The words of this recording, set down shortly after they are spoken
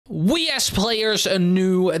We as players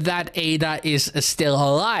knew that Ada is still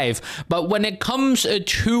alive, but when it comes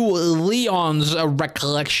to Leon's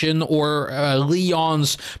recollection or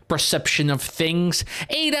Leon's perception of things,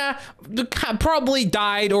 Ada probably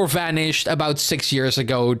died or vanished about 6 years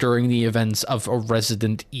ago during the events of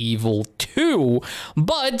Resident Evil 2.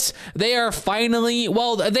 But they are finally,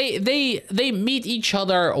 well, they meet each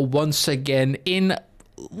other once again in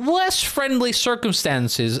less friendly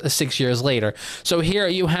circumstances 6 years later. So here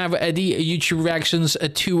you have the YouTube reactions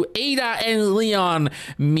to Ada and Leon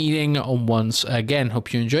meeting once again.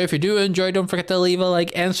 Hope you enjoy. If you do enjoy, don't forget to leave a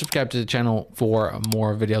like and subscribe to the channel for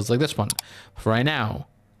more videos like this one. For right now,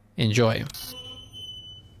 enjoy.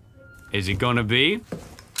 Is it gonna be?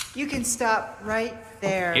 You can stop right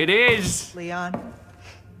there. It is! Leon.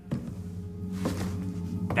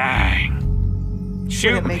 Dang.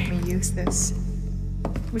 Shoot Wouldn't me. make me use this.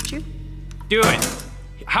 Would you? Do it.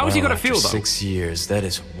 How's he gonna feel though? 6 years, that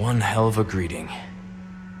is one hell of a greeting.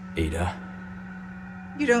 Ada.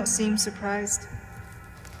 You don't seem surprised.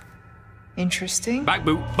 Interesting. Back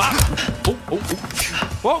boot. Back. Oh, oh,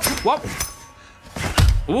 oh. Whoa, whoa.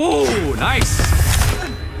 Ooh, nice.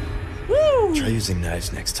 Woo. Try using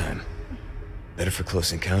knives next time. Better for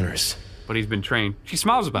close encounters. But he's been trained. She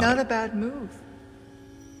smiles about Not it. a bad move.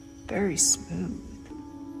 Very smooth.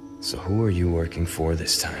 So who are you working for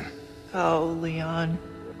this time? Oh, Leon.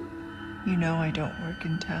 You know I don't work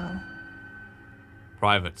in town.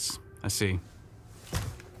 Privates. I see.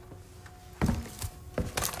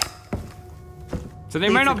 So they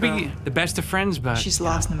Leave may the not be girl. the best of friends, but She's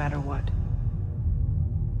lost no matter what.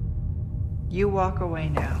 You walk away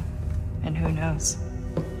now, and who knows?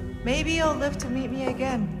 Maybe you'll live to meet me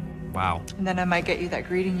again. wow. And then I might get you that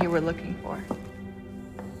greeting you were looking for.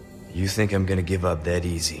 You think I'm gonna give up that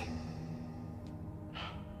easy?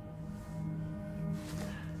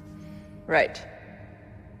 Right.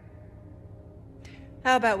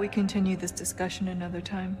 How about we continue this discussion another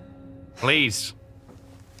time? Please.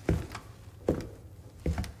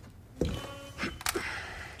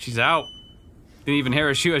 She's out. Didn't even hear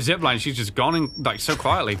her shoot a zipline. She's just gone in, like, so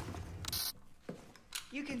quietly.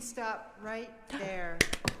 You can stop right there.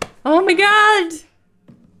 Oh my god!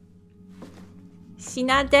 She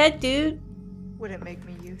not dead, dude. Wouldn't make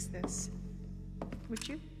me use this. Would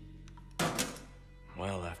you?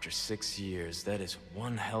 Well, after 6 years, that is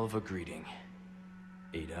one hell of a greeting.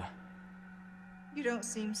 Ada. You don't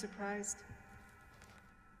seem surprised.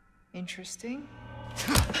 Interesting.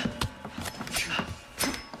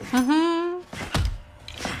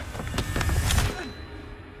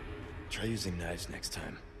 Try using knives next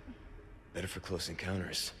time. Better for close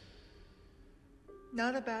encounters.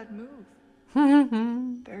 Not a bad move.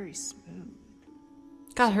 Very smooth.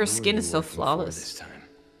 God, her Who are skin you is so working for flawless. this time?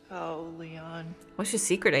 Oh, Leon. What's your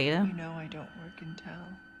secret, Ada? You know I don't work in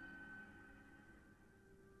town.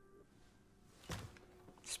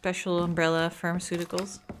 Special umbrella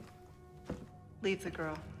pharmaceuticals. Leave the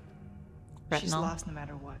girl. She's Retinol. lost no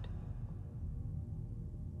matter what.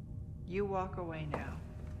 You walk away now,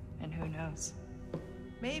 and who knows?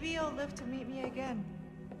 Maybe you'll live to meet me again.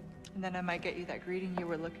 And then I might get you that greeting you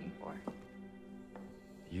were looking for.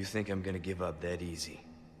 You think I'm gonna give up that easy?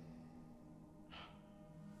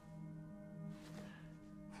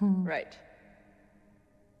 Right.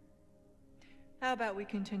 How about we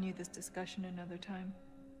continue this discussion another time?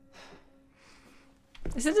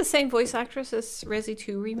 Is it the same voice actress as Resi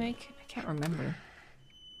 2 Remake? I can't remember.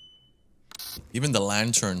 Even the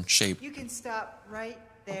lantern shape. You can stop right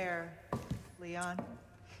there, Leon.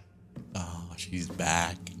 Oh, she's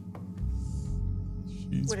back.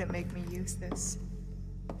 She's Wouldn't make me use this.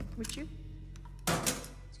 Would you?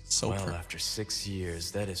 so Well, perfect. after 6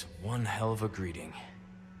 years, that is one hell of a greeting.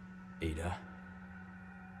 Ada.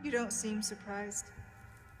 You don't seem surprised.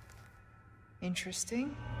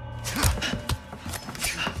 Interesting.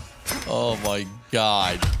 Oh my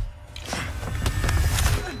god.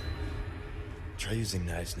 Try using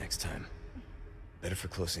knives next time. Better for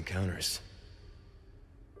close encounters.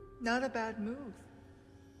 Not a bad move.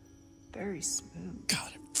 Very smooth.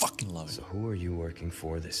 God, I fucking love it. So who are you working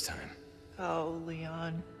for this time? Oh,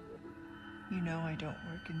 Leon. You know I don't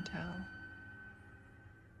work in town.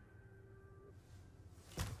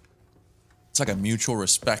 It's like a mutual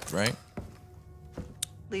respect, right?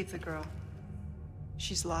 Leave the girl.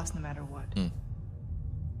 She's lost no matter what.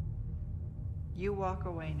 You walk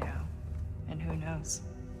away now, and who knows?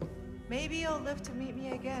 Maybe you'll live to meet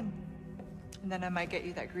me again. And then I might get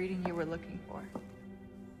you that greeting you were looking for.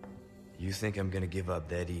 You think I'm gonna give up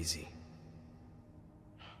that easy?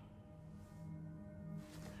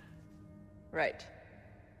 Right.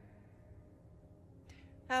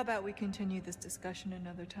 How about we continue this discussion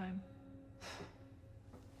another time?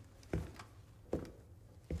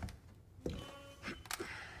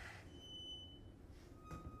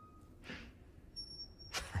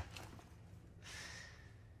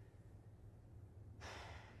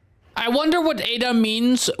 I wonder what Ada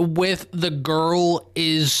means with the girl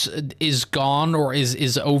is gone or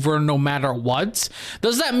is over no matter what.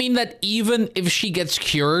 Does that mean that even if she gets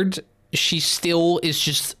cured, she still is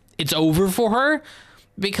just, it's over for her?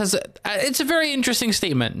 Because it's a very interesting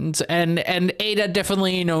statement, and Ada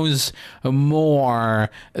definitely knows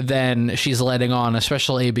more than she's letting on,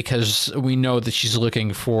 especially because we know that she's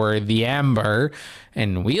looking for the Amber,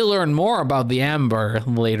 and we learn more about the Amber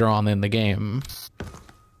later on in the game.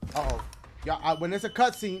 Uh-oh. Y'all, when it's a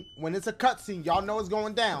cutscene, y'all know it's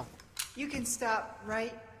going down. You can stop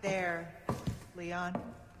right there, Leon.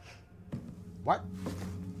 What?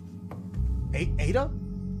 Ada?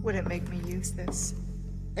 Wouldn't make me use this.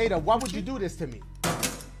 Ada, why would you do this to me?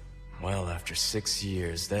 Well, after 6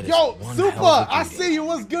 years, that is Yo, one Super, hell of a I greeting. see you.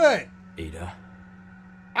 What's good? Ada.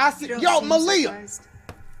 I see. You don't Yo, seem Malia. surprised.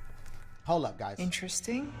 Hold up, guys.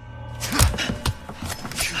 Interesting.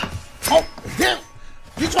 Oh, damn.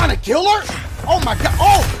 You trying to kill her? Oh my god.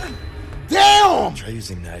 Oh, damn. Try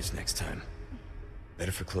using knives next time.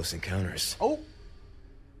 Better for close encounters. Oh.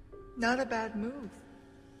 Not a bad move.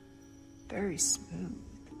 Very smooth.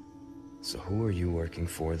 So who are you working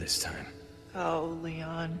for this time? Oh,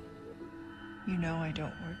 Leon. You know I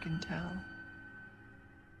don't work in town.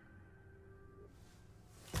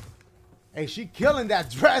 Hey, she killing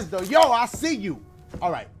that dress though. Yo, I see you.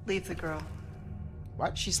 All right. Leave the girl.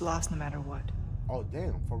 What? She's lost no matter what. Oh,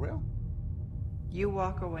 damn. For real? You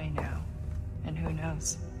walk away now, and who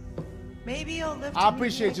knows? Maybe you'll live to I meet me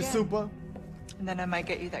appreciate you, again. Super. And then I might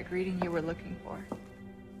get you that greeting you were looking for.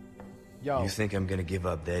 Yo, You think I'm gonna give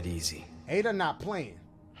up that easy? Ada not playing.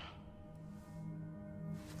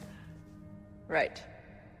 Right.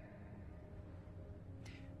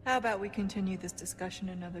 How about we continue this discussion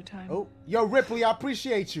another time? Oh, yo, Ripley, I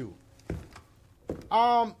appreciate you.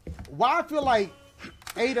 Why I feel like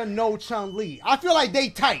Ada know Chun-Li? I feel like they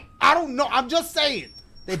tight. I don't know. I'm just saying.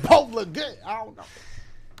 They both look good. I don't know.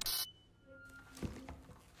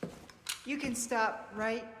 You can stop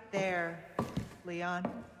right there, Leon.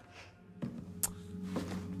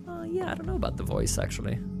 Yeah, I don't know about the voice,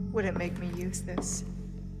 actually. Wouldn't make me use this.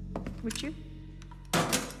 Would you?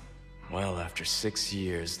 Well, after 6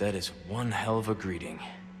 years, that is one hell of a greeting.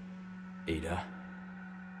 Ada.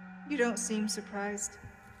 You don't seem surprised.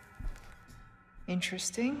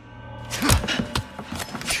 Interesting.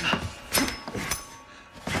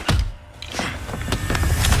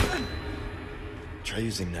 Try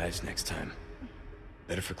using knives next time.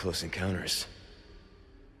 Better for close encounters.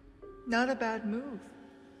 Not a bad move.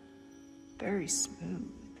 Very smooth.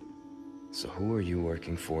 So who are you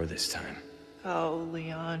working for this time? Oh,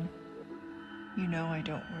 Leon. You know I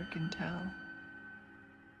don't work in town.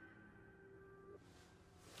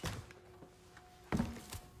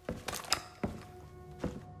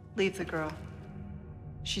 Leave the girl.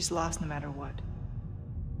 She's lost no matter what.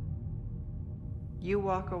 You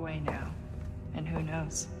walk away now, and who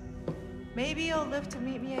knows? Maybe you'll live to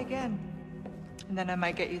meet me again. And then I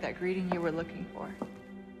might get you that greeting you were looking for.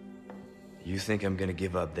 You think I'm gonna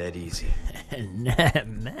give up that easy?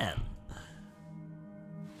 Man.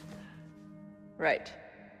 Right.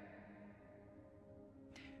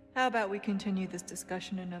 How about we continue this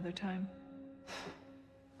discussion another time?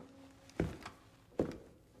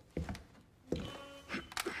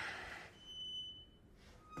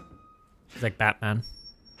 She's like Batman.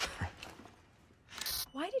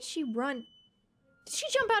 Why did she run? Did she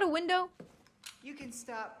jump out a window? You can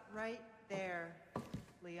stop right there,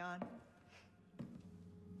 Leon.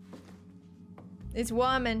 It's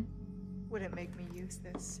woman. Wouldn't make me use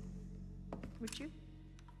this. Would you?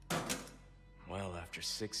 Well, after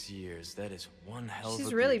 6 years, that is one hell of a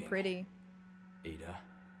She's really greeting. pretty. Ada.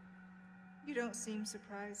 You don't seem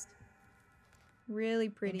surprised. Really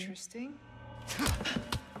pretty. Interesting.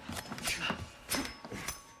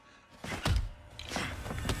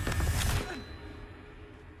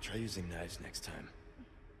 Try using knives next time.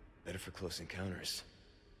 Better for close encounters.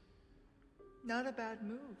 Not a bad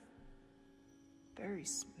move. Very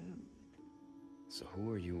smooth. So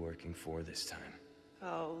who are you working for this time?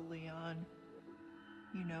 Oh, Leon.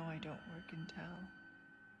 You know I don't work in town.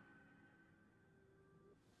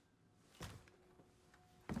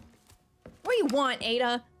 What do you want,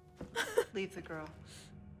 Ada? Leave the girl.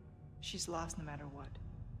 She's lost no matter what.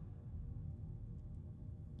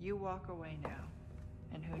 You walk away now,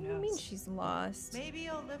 and who What do you mean knows? she's lost? Maybe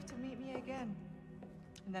you'll live to meet me again.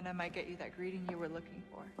 And then I might get you that greeting you were looking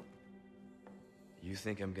for. You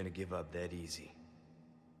think I'm gonna give up that easy?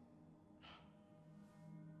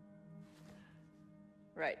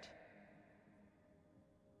 Right.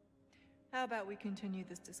 How about we continue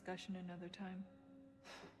this discussion another time?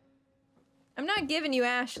 I'm not giving you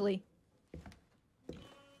Ashley.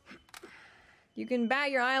 You can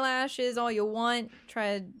bat your eyelashes all you want,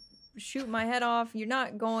 try to shoot my head off. You're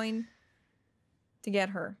not going to get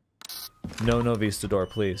her. No Vistador,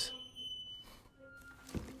 please.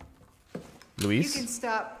 Luis? You can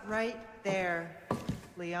stop right there,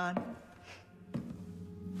 Leon.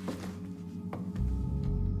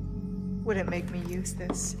 Wouldn't make me use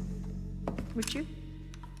this, would you?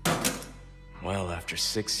 Well, after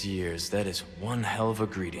 6 years, that is one hell of a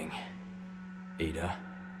greeting, Ada.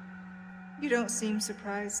 You don't seem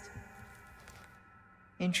surprised.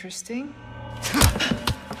 Interesting.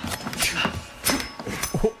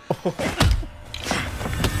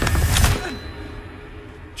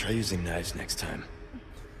 Try using knives next time.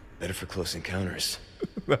 Better for close encounters.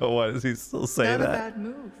 Why does he still say Not that? a bad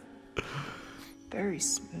move. Very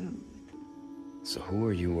smooth. So who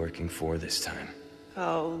are you working for this time?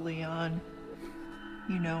 Oh, Leon.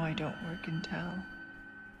 You know I don't work in town.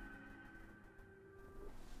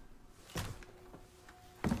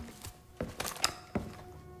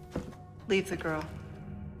 Leave the girl.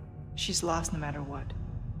 She's lost no matter what.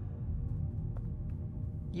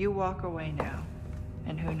 You walk away now,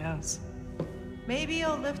 and who knows? Maybe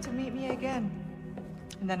you'll live to meet me again.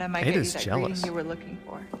 And then I might get you that greeting you were looking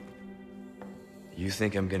for. You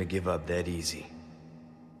think I'm gonna give up that easy?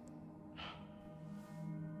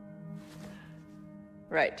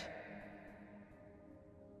 Right.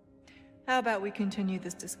 How about we continue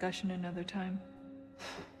this discussion another time?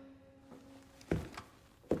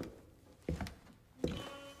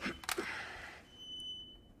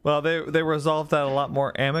 Well, they resolved that a lot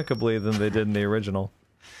more amicably than they did in the original.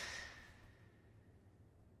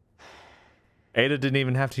 Ada didn't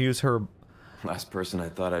even have to use her... Last person I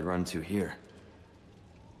thought I'd run to here.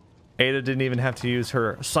 Ada didn't even have to use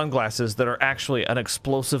her sunglasses that are actually an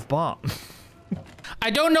explosive bomb.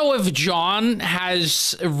 I don't know if John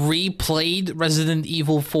has replayed Resident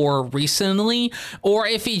Evil 4 recently, or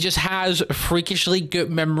if he just has freakishly good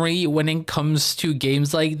memory when it comes to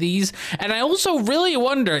games like these. And I also really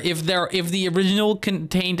wonder if the original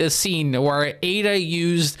contained a scene where Ada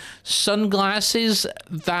used sunglasses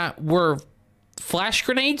that were flash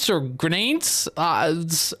grenades or grenades.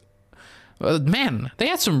 Man, they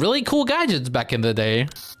had some really cool gadgets back in the day.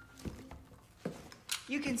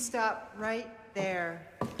 You can stop right there,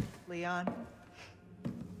 Leon.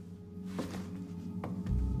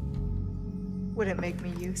 Wouldn't make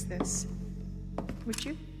me use this, would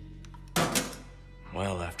you?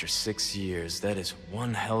 Well, after 6 years, that is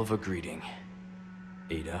one hell of a greeting,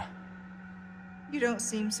 Ada. You don't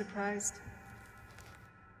seem surprised.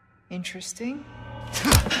 Interesting.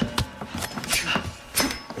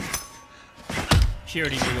 She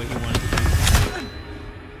already knew what he wanted to do.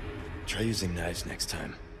 Try using knives next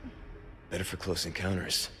time. Better for close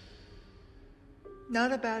encounters.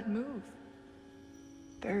 Not a bad move.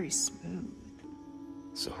 Very smooth.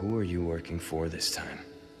 So who are you working for this time?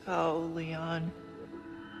 Oh, Leon.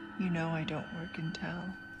 You know I don't work in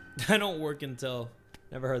town. I don't work until.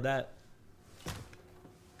 Never heard that.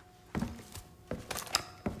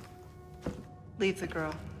 Leave the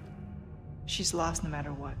girl. She's lost no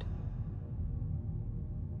matter what.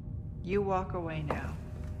 You walk away now,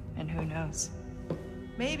 and who knows?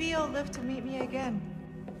 Maybe you'll live to meet me again.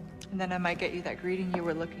 And then I might get you that greeting you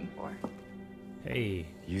were looking for. Hey.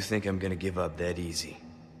 You think I'm gonna give up that easy?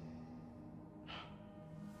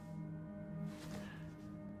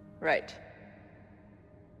 Right.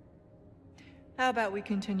 How about we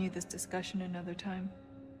continue this discussion another time?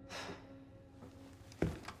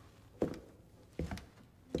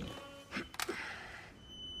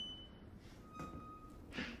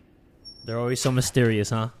 They're always so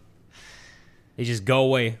mysterious, huh? They just go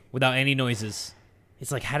away without any noises.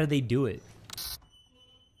 It's like, how do they do it?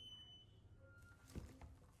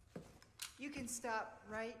 You can stop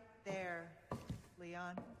right there,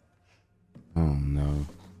 Leon. Oh no.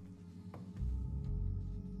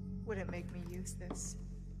 Wouldn't make me use this,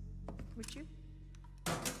 would you?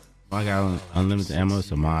 I got unlimited ammo,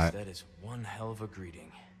 so my... That is one hell of a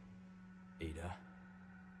greeting, Ada.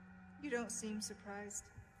 You don't seem surprised.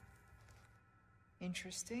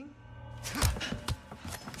 Interesting.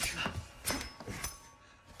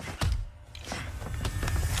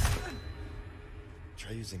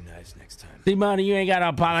 Try using knives next time. See, buddy, you ain't gotta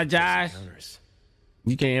apologize.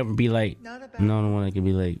 You can't ever be late. Not a bad I'm not the one that can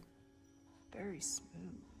be late. Very smooth.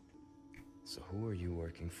 So who are you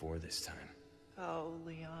working for this time? Oh,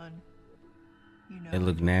 Leon. You know. They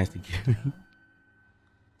look nasty.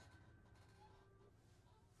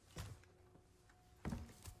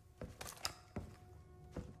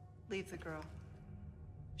 Leave the girl.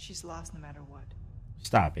 She's lost no matter what.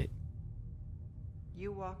 Stop it.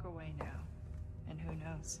 You walk away now, and who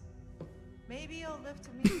knows? Maybe you'll live to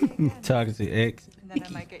meet me again. Toxic X. And then I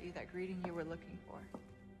might get you that greeting you were looking for.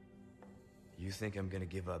 You think I'm gonna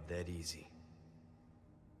give up that easy?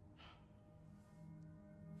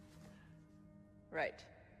 Right.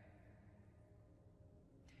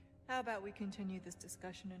 How about we continue this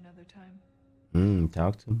discussion another time?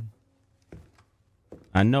 Talk to me.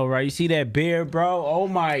 I know, right? You see that beard, bro? Oh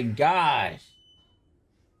my gosh.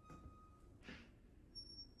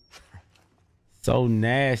 So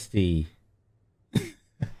nasty.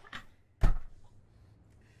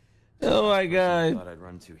 Oh my god. Thought I'd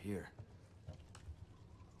run to here.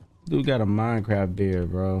 Dude got a Minecraft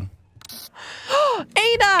beard, bro.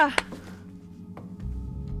 Ada!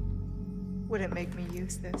 Wouldn't make me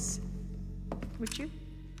use this. Would you?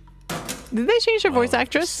 Did they change her voice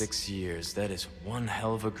After actress? 6 years, that is one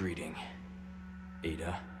hell of a greeting.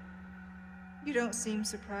 Ada. You don't seem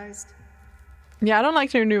surprised. Yeah, I don't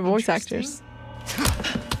like her new voice actress.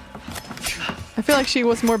 I feel like she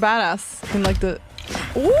was more badass in like the...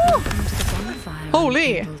 Ooh!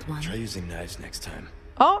 Holy! Try using knives next time.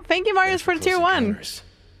 Oh, thank you, Marius, for the tier 1. Encounters.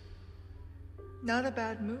 Not a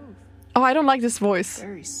bad move. Oh, I don't like this voice.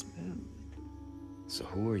 Very smooth. So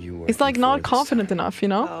who are you working It's like for not this confident time? enough, you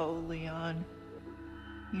know? Oh, Leon.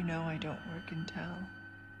 You know I don't work in town.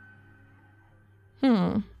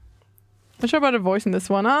 Not sure about her voice in this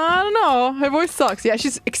one. I don't know. Her voice sucks. Yeah,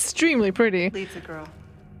 she's extremely pretty. Leave the girl.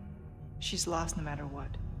 She's lost no matter what.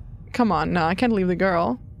 Come on, no, I can't leave the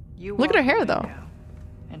girl. You Look at her walk hair, away though. now,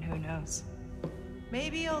 and who knows?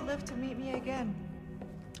 Maybe you'll live to meet me again.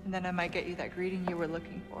 And then I might get you that greeting you were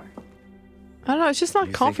looking for. I don't know, it's just not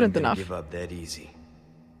You confident think I'm gonna enough. Give up that easy?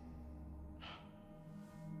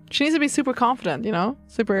 She needs to be super confident, you know?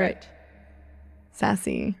 Super Right.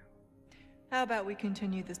 sassy. How about we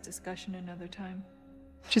continue this discussion another time?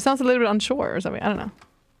 She sounds a little bit unsure or something. I don't know.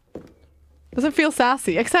 Doesn't feel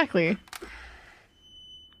sassy. Exactly.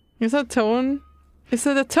 Is that tone? Is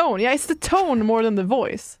it the tone? Yeah, it's the tone more than the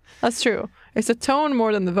voice. That's true. It's the tone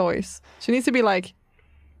more than the voice. She needs to be like...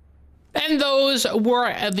 And those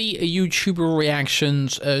were the YouTuber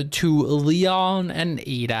reactions to Leon and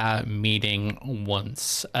Ada meeting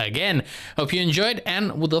once again. Hope you enjoyed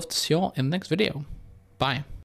and would love to see you all in the next video. Bye.